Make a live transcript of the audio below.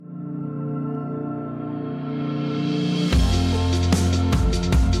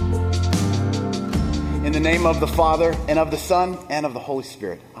name of the Father, and of the Son, and of the Holy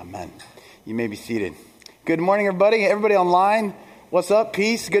Spirit. Amen. You may be seated. Good morning, everybody. Everybody online, what's up?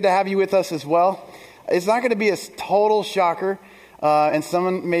 Peace. Good to have you with us as well. It's not going to be a total shocker, and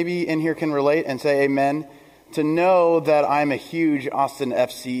someone maybe in here can relate and say amen, to know that I'm a huge Austin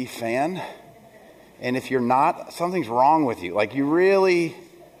FC fan. And if you're not, something's wrong with you. Like, you really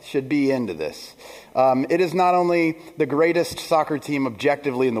should be into this. It is not only the greatest soccer team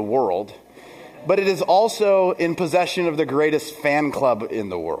objectively in the world, but it is also in possession of the greatest fan club in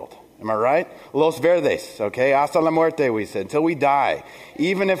the world. Am I right? Los Verdes, okay? Hasta la muerte, we said, until we die.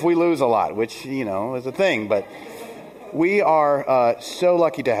 Even if we lose a lot, which, is a thing. But we are so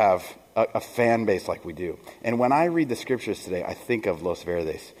lucky to have a fan base like we do. And when I read the scriptures today, I think of Los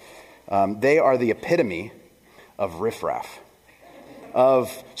Verdes. They are the epitome of riffraff,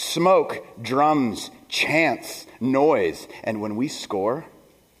 of smoke, drums, chants, noise. And when we score,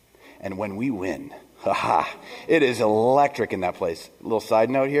 and when we win, it is electric in that place. A little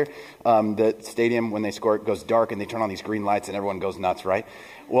side note here. The stadium, when they score, it goes dark and they turn on these green lights and everyone goes nuts, right?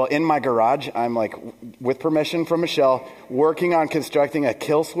 Well, in my garage, I'm like, with permission from Michelle, working on constructing a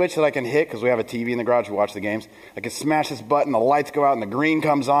kill switch that I can hit because we have a TV in the garage. We watch the games. I can smash this button, the lights go out and the green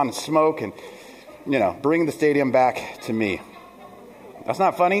comes on and smoke and, bring the stadium back to me. That's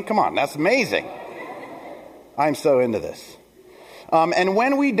not funny? Come on, that's amazing. I'm so into this. And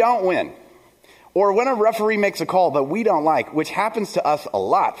when we don't win, or when a referee makes a call that we don't like, which happens to us a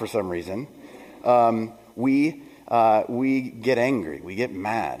lot for some reason, we get angry, we get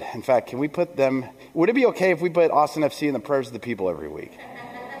mad. In fact, can we put them, would it be okay if we put Austin FC in the prayers of the people every week?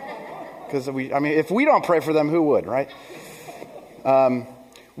 Because if we don't pray for them, who would, right?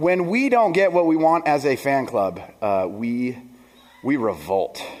 When we don't get what we want as a fan club, we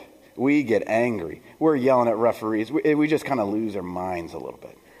revolt. We get angry. We're yelling at referees. We just kind of lose our minds a little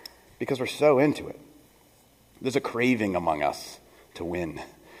bit because we're so into it. There's a craving among us to win,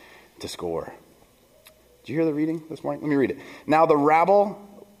 to score. Did you hear the reading this morning? Let me read it. Now the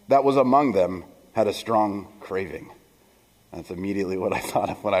rabble that was among them had a strong craving. That's immediately what I thought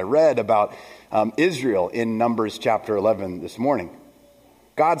of when I read about Israel in Numbers chapter 11 this morning.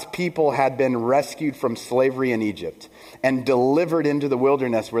 God's people had been rescued from slavery in Egypt and delivered into the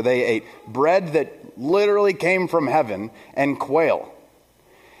wilderness where they ate bread that literally came from heaven and quail.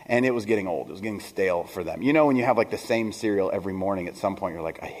 And it was getting old. It was getting stale for them. When you have like the same cereal every morning, at some point you're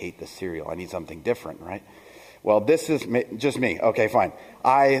like, I hate this cereal. I need something different, right? Well, this is just me. Okay, fine.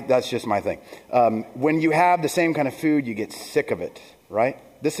 That's just my thing. When you have the same kind of food, you get sick of it, right?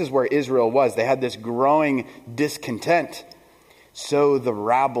 This is where Israel was. They had this growing discontent. So the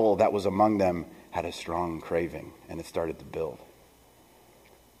rabble that was among them had a strong craving, and it started to build.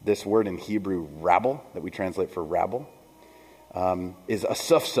 This word in Hebrew, rabble, that we translate for rabble, is a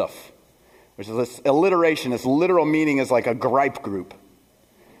suf, which is this alliteration. Its literal meaning is like a gripe group,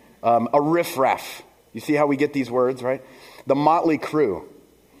 a riffraff. You see how we get these words, right? The motley crew.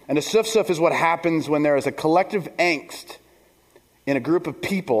 And a suf is what happens when there is a collective angst in a group of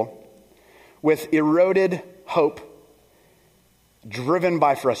people with eroded hope, driven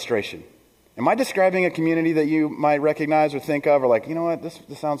by frustration. Am I describing a community that you might recognize or think of, or like, this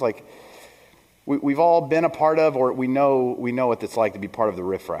sounds like we've all been a part of, or we know what it's like to be part of the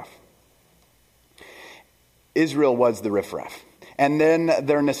riffraff. Israel was the riffraff. And then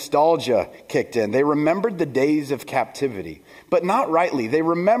their nostalgia kicked in. They remembered the days of captivity, but not rightly. They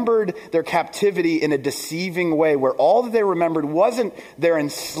remembered their captivity in a deceiving way where all that they remembered wasn't their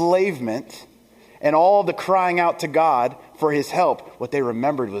enslavement and all the crying out to God for his help. What they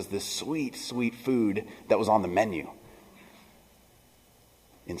remembered was the sweet, sweet food that was on the menu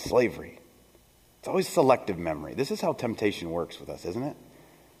in slavery. It's always selective memory. This is how temptation works with us, isn't it?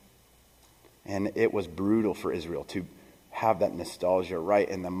 And it was brutal for Israel to have that nostalgia right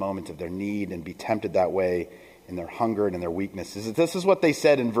in the moment of their need and be tempted that way in their hunger and in their weaknesses. This is what they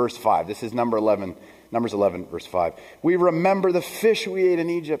said in verse 5. This is Numbers 11, verse 5. We remember the fish we ate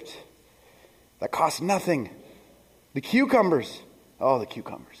in Egypt that cost nothing. The cucumbers. Oh, the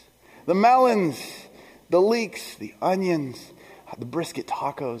cucumbers. The melons. The leeks. The onions. The brisket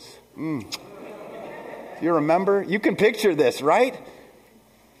tacos. You remember? You can picture this, right?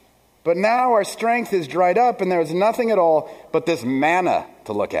 But now our strength is dried up and there's nothing at all but this manna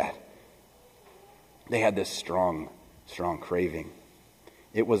to look at. They had this strong, strong craving.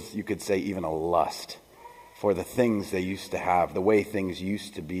 It was, you could say, even a lust for the things they used to have, the way things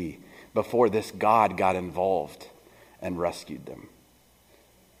used to be, before this God got involved and rescued them.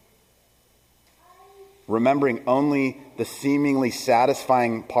 Remembering only the seemingly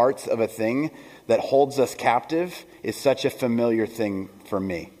satisfying parts of a thing that holds us captive is such a familiar thing for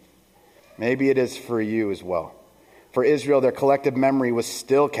me. Maybe it is for you as well. For Israel, their collective memory was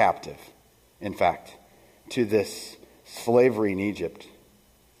still captive, in fact, to this slavery in Egypt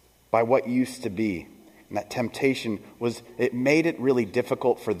by what used to be. And that temptation it made it really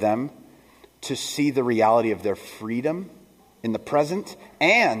difficult for them to see the reality of their freedom in the present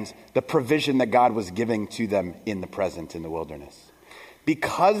and the provision that God was giving to them in the present in the wilderness.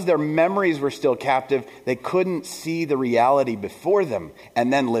 Because their memories were still captive, they couldn't see the reality before them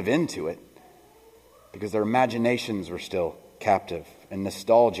and then live into it. Because their imaginations were still captive and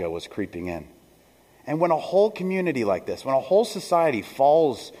nostalgia was creeping in. And when a whole community like this, when a whole society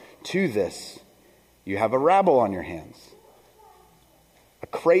falls to this, you have a rabble on your hands. A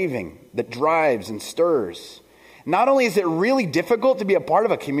craving that drives and stirs. Not only is it really difficult to be a part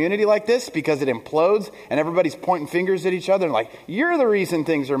of a community like this because it implodes and everybody's pointing fingers at each other and like, you're the reason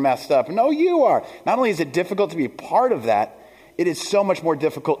things are messed up. No, you are. Not only is it difficult to be a part of that, it is so much more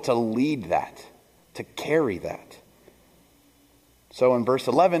difficult to lead that, to carry that. So in verse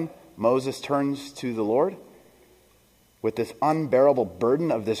 11, Moses turns to the Lord with this unbearable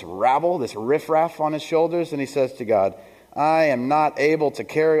burden of this rabble, this riffraff on his shoulders, and he says to God, I am not able to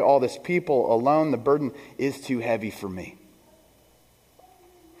carry all this people alone. The burden is too heavy for me.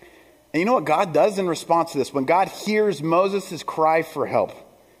 And you know what God does in response to this? When God hears Moses' cry for help,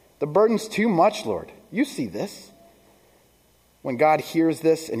 the burden's too much, Lord. You see this. When God hears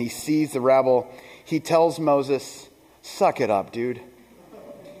this and he sees the rabble, he tells Moses, suck it up, dude.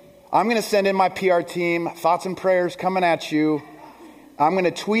 I'm going to send in my PR team, thoughts and prayers coming at you. I'm going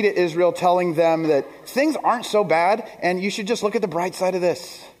to tweet at Israel telling them that things aren't so bad and you should just look at the bright side of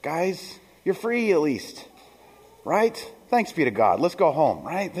this. Guys, you're free at least, right? Thanks be to God. Let's go home,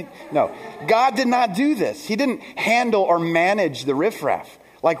 right? No, God did not do this. He didn't handle or manage the riffraff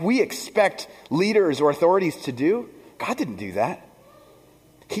like we expect leaders or authorities to do. God didn't do that.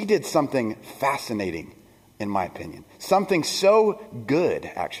 He did something fascinating, in my opinion. Something so good,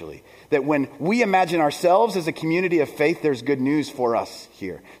 actually, that when we imagine ourselves as a community of faith, there's good news for us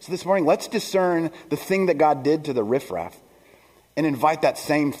here. So this morning, let's discern the thing that God did to the riffraff and invite that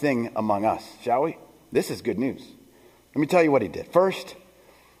same thing among us, shall we? This is good news. Let me tell you what he did. First,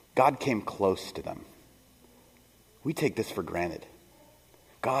 God came close to them. We take this for granted.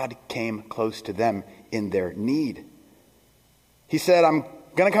 God came close to them in their need. He said, I'm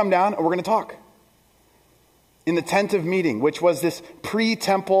going to come down and we're going to talk. In the tent of meeting, which was this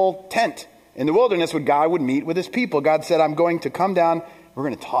pre-temple tent in the wilderness where God would meet with his people. God said, I'm going to come down, we're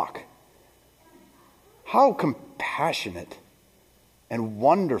going to talk. How compassionate and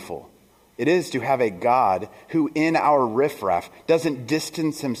wonderful it is to have a God who in our riffraff doesn't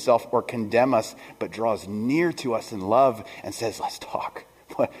distance himself or condemn us, but draws near to us in love and says, let's talk.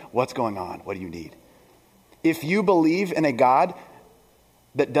 What's going on? What do you need? If you believe in a God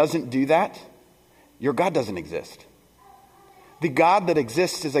that doesn't do that, your God doesn't exist. The God that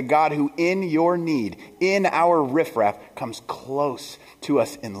exists is a God who in your need, in our riffraff, comes close to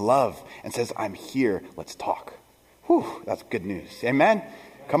us in love and says, I'm here, let's talk. Whew, that's good news. Amen?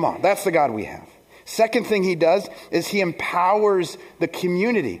 Come on, that's the God we have. Second thing he does is he empowers the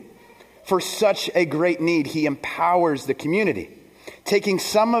community. For such a great need, he empowers the community. Taking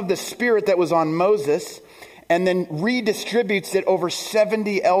some of the spirit that was on Moses and then redistributes it over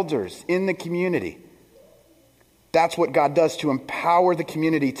 70 elders in the community. That's what God does to empower the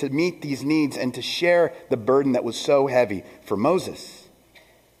community to meet these needs and to share the burden that was so heavy for Moses.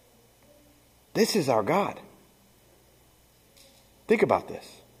 This is our God. Think about this.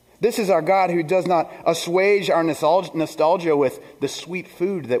 This is our God who does not assuage our nostalgia with the sweet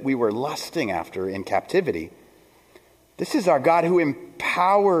food that we were lusting after in captivity. This is our God who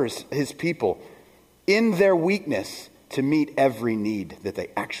empowers his people in their weakness to meet every need that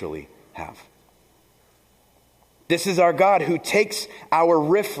they actually have. This is our God who takes our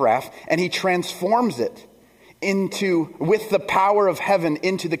riffraff and he transforms it with the power of heaven,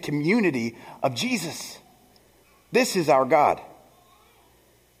 into the community of Jesus. This is our God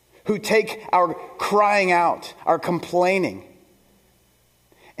who take our crying out, our complaining,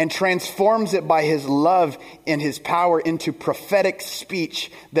 and transforms it by his love and his power into prophetic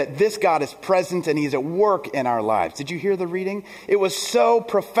speech that this God is present and he's at work in our lives. Did you hear the reading? It was so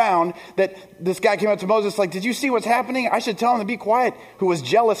profound that this guy came up to Moses like, did you see what's happening? I should tell him to be quiet, who was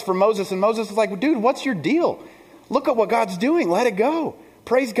jealous for Moses. And Moses was like, dude, what's your deal? Look at what God's doing. Let it go.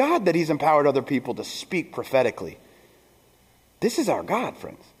 Praise God that he's empowered other people to speak prophetically. This is our God,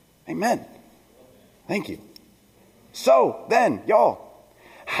 friends. Amen. Thank you. So then, y'all,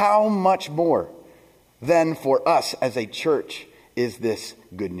 how much more then for us as a church is this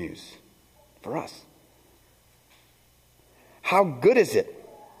good news for us? How good is it?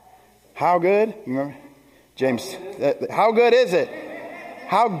 How good? You remember? James, how good is it?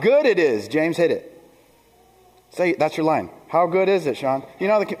 How good it is. James, hit it. Say, that's your line. How good is it, Sean? You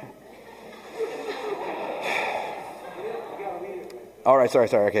know the... All right, sorry.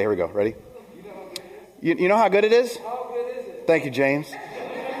 Okay, here we go. Ready? You know how good it is? How good is it? Thank you, James.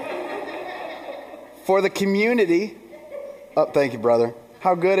 For the community... Oh, thank you, brother.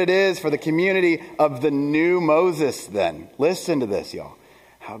 How good it is for the community of the new Moses then. Listen to this, y'all.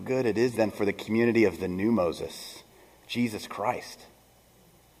 How good it is then for the community of the new Moses, Jesus Christ,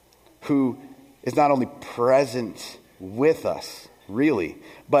 who is not only present with us, really,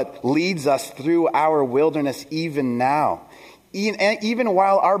 but leads us through our wilderness even now. Even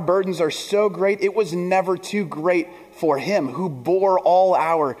while our burdens are so great, it was never too great for him who bore all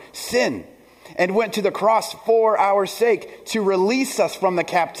our sin and went to the cross for our sake to release us from the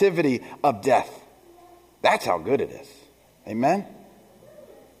captivity of death. That's how good it is. Amen?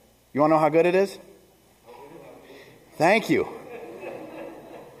 You want to know how good it is? Thank you.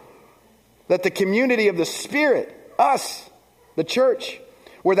 That the community of the Spirit, us, the church,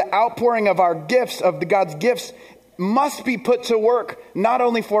 where the outpouring of our gifts, of the God's gifts, must be put to work, not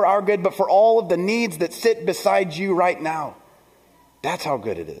only for our good, but for all of the needs that sit beside you right now. That's how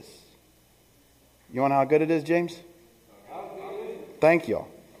good it is. You want to know how good it is, James? Thank you.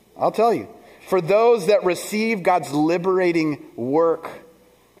 I'll tell you. For those that receive God's liberating work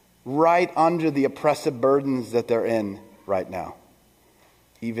right under the oppressive burdens that they're in right now,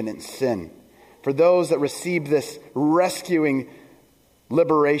 even in sin. For those that receive this rescuing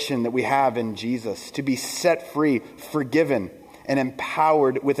liberation that we have in Jesus, to be set free, forgiven, and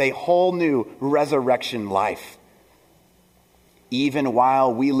empowered with a whole new resurrection life. Even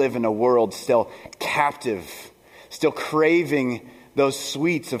while we live in a world still captive, still craving those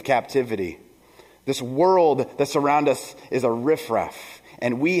sweets of captivity. This world that surrounds us is a riffraff,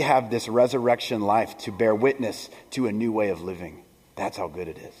 and we have this resurrection life to bear witness to a new way of living. That's how good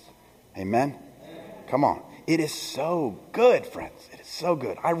it is. Amen? Come on. It is so good, friends. It is so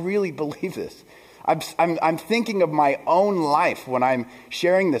good. I really believe this. I'm thinking of my own life when I'm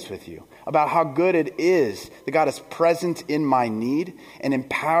sharing this with you, about how good it is that God is present in my need and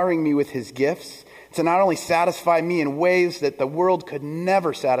empowering me with his gifts to not only satisfy me in ways that the world could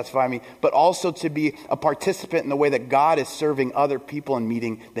never satisfy me, but also to be a participant in the way that God is serving other people and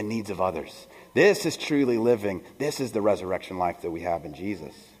meeting the needs of others. This is truly living. This is the resurrection life that we have in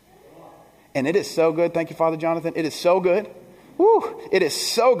Jesus. And it is so good. Thank you, Father Jonathan. It is so good. Woo, it is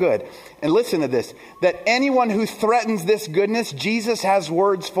so good. And listen to this, that anyone who threatens this goodness, Jesus has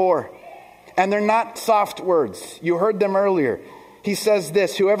words for. And they're not soft words. You heard them earlier. He says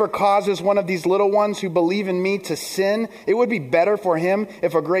this, whoever causes one of these little ones who believe in me to sin, it would be better for him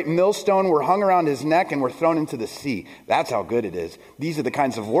if a great millstone were hung around his neck and were thrown into the sea. That's how good it is. These are the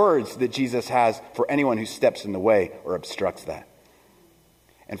kinds of words that Jesus has for anyone who steps in the way or obstructs that.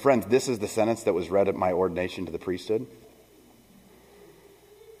 And friends, this is the sentence that was read at my ordination to the priesthood.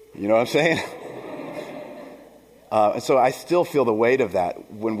 You know what I'm saying? So I still feel the weight of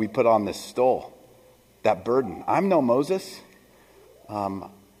that when we put on this stole, that burden. I'm no Moses, and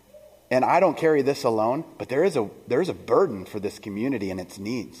I don't carry this alone, but there is a burden for this community and its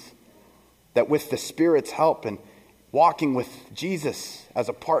needs. That with the Spirit's help and walking with Jesus as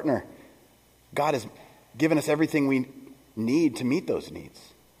a partner, God has given us everything we need to meet those needs.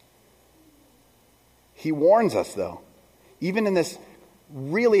 He warns us, though, even in this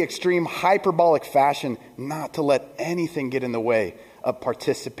really extreme, hyperbolic fashion, not to let anything get in the way of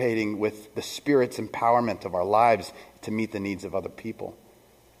participating with the Spirit's empowerment of our lives to meet the needs of other people.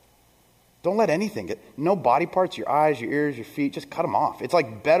 Don't let anything get, no body parts, your eyes, your ears, your feet, just cut them off. It's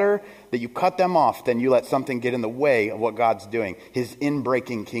like better that you cut them off than you let something get in the way of what God's doing, his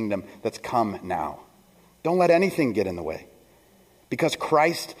inbreaking kingdom that's come now. Don't let anything get in the way. Because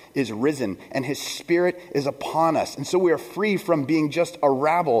Christ is risen and his Spirit is upon us. And so we are free from being just a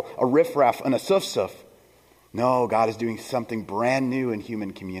rabble, a riffraff, and a suf-suf. No, God is doing something brand new in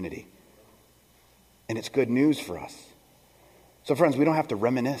human community. And it's good news for us. So friends, we don't have to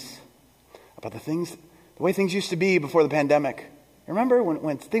reminisce about the way things used to be before the pandemic. Remember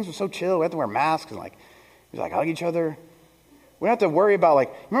when things were so chill, we had to wear masks and we hug each other. We don't have to worry about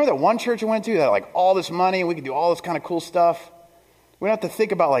remember that one church we went to that had all this money and we could do all this kind of cool stuff? We don't have to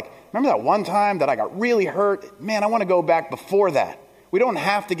think about remember that one time that I got really hurt? Man, I want to go back before that. We don't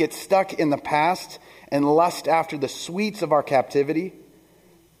have to get stuck in the past and lust after the sweets of our captivity,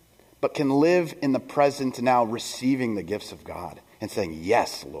 but can live in the present now, receiving the gifts of God and saying,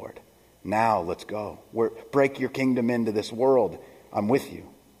 yes, Lord, now let's go. Break your kingdom into this world. I'm with you.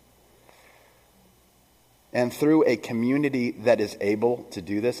 And through a community that is able to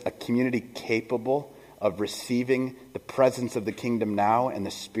do this, a community capable of receiving the presence of the kingdom now and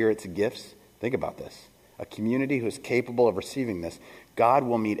the Spirit's gifts, think about this. A community who is capable of receiving this, God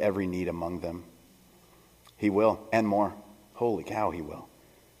will meet every need among them. He will, and more. Holy cow, he will.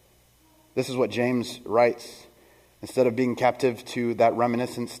 This is what James writes. Instead of being captive to that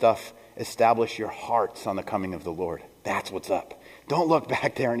reminiscent stuff, establish your hearts on the coming of the Lord. That's what's up. Don't look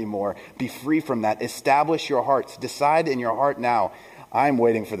back there anymore. Be free from that. Establish your hearts. Decide in your heart now, I'm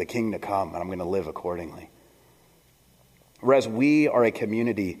waiting for the King to come, and I'm going to live accordingly. Whereas we are a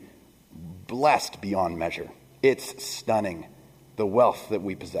community blessed beyond measure. It's stunning, the wealth that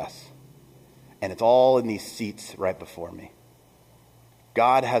we possess. And it's all in these seats right before me.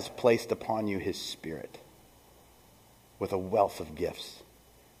 God has placed upon you his Spirit with a wealth of gifts,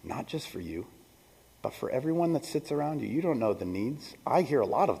 not just for you, but for everyone that sits around you. You don't know the needs. I hear a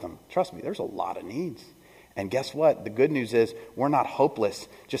lot of them. Trust me, there's a lot of needs. And guess what? The good news is we're not hopeless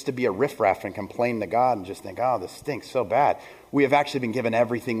just to be a riffraff and complain to God and just think, oh, this stinks so bad. We have actually been given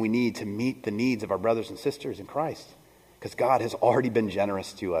everything we need to meet the needs of our brothers and sisters in Christ, because God has already been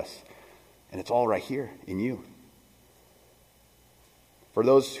generous to us. And it's all right here in you. For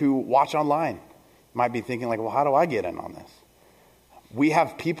those who watch online, you might be thinking like, well, how do I get in on this? We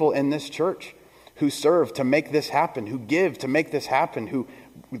have people in this church who serve to make this happen, who give to make this happen, who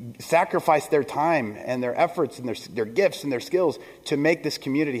sacrifice their time and their efforts and their gifts and their skills to make this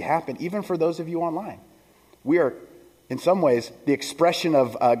community happen, even for those of you online. We are, in some ways, the expression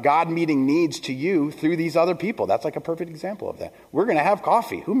of God meeting needs to you through these other people. That's like a perfect example of that. We're going to have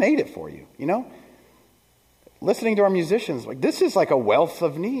coffee. Who made it for you? You know? Listening to our musicians, like this is like a wealth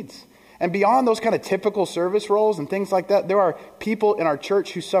of needs. And beyond those kind of typical service roles and things like that, there are people in our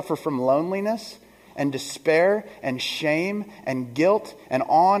church who suffer from loneliness and despair and shame and guilt and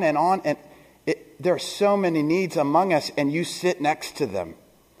on and on. And there are so many needs among us, and you sit next to them.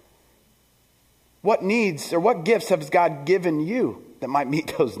 What needs or what gifts has God given you that might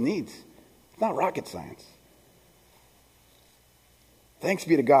meet those needs? It's not rocket science. Thanks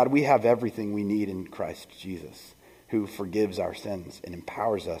be to God, we have everything we need in Christ Jesus, who forgives our sins and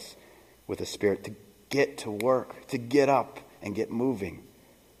empowers us with the Spirit to get to work, to get up and get moving.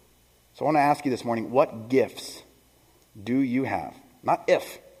 So I want to ask you this morning, what gifts do you have? Not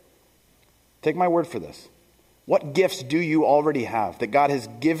if. Take my word for this. What gifts do you already have that God has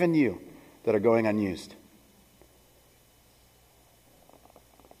given you that are going unused?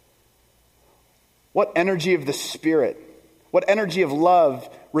 What energy of the Spirit, what energy of love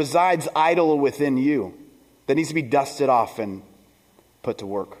resides idle within you that needs to be dusted off and put to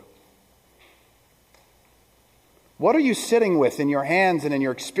work? What are you sitting with in your hands and in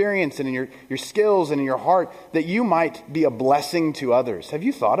your experience and in your skills and in your heart that you might be a blessing to others? Have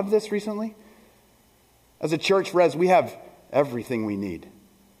you thought of this recently? As a church, Res, we have everything we need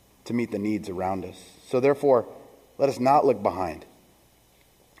to meet the needs around us. So therefore, let us not look behind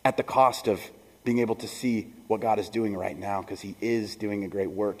at the cost of being able to see what God is doing right now, because he is doing a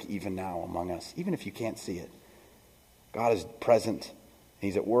great work even now among us, even if you can't see it. God is present and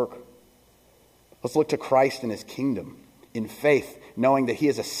he's at work. Let's look to Christ and his kingdom in faith, knowing that he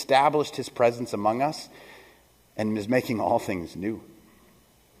has established his presence among us and is making all things new.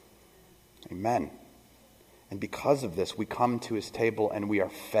 Amen. And because of this, we come to his table and we are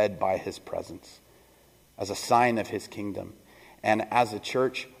fed by his presence as a sign of his kingdom. And as a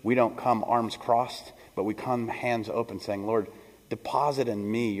church, we don't come arms crossed, but we come hands open saying, Lord, deposit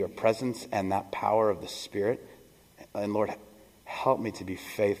in me your presence and that power of the Spirit. And Lord, help me to be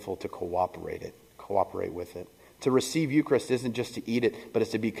faithful to cooperate with it. To receive Eucharist isn't just to eat it, but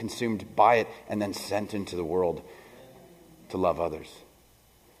it's to be consumed by it and then sent into the world to love others.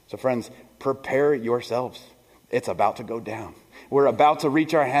 So friends, prepare yourselves. It's about to go down. We're about to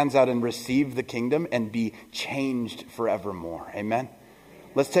reach our hands out and receive the kingdom and be changed forevermore. Amen?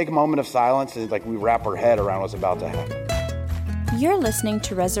 Let's take a moment of silence as like we wrap our head around what's about to happen. You're listening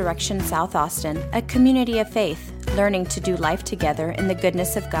to Resurrection South Austin, a community of faith, learning to do life together in the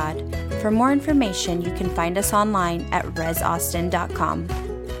goodness of God. For more information, you can find us online at resaustin.com.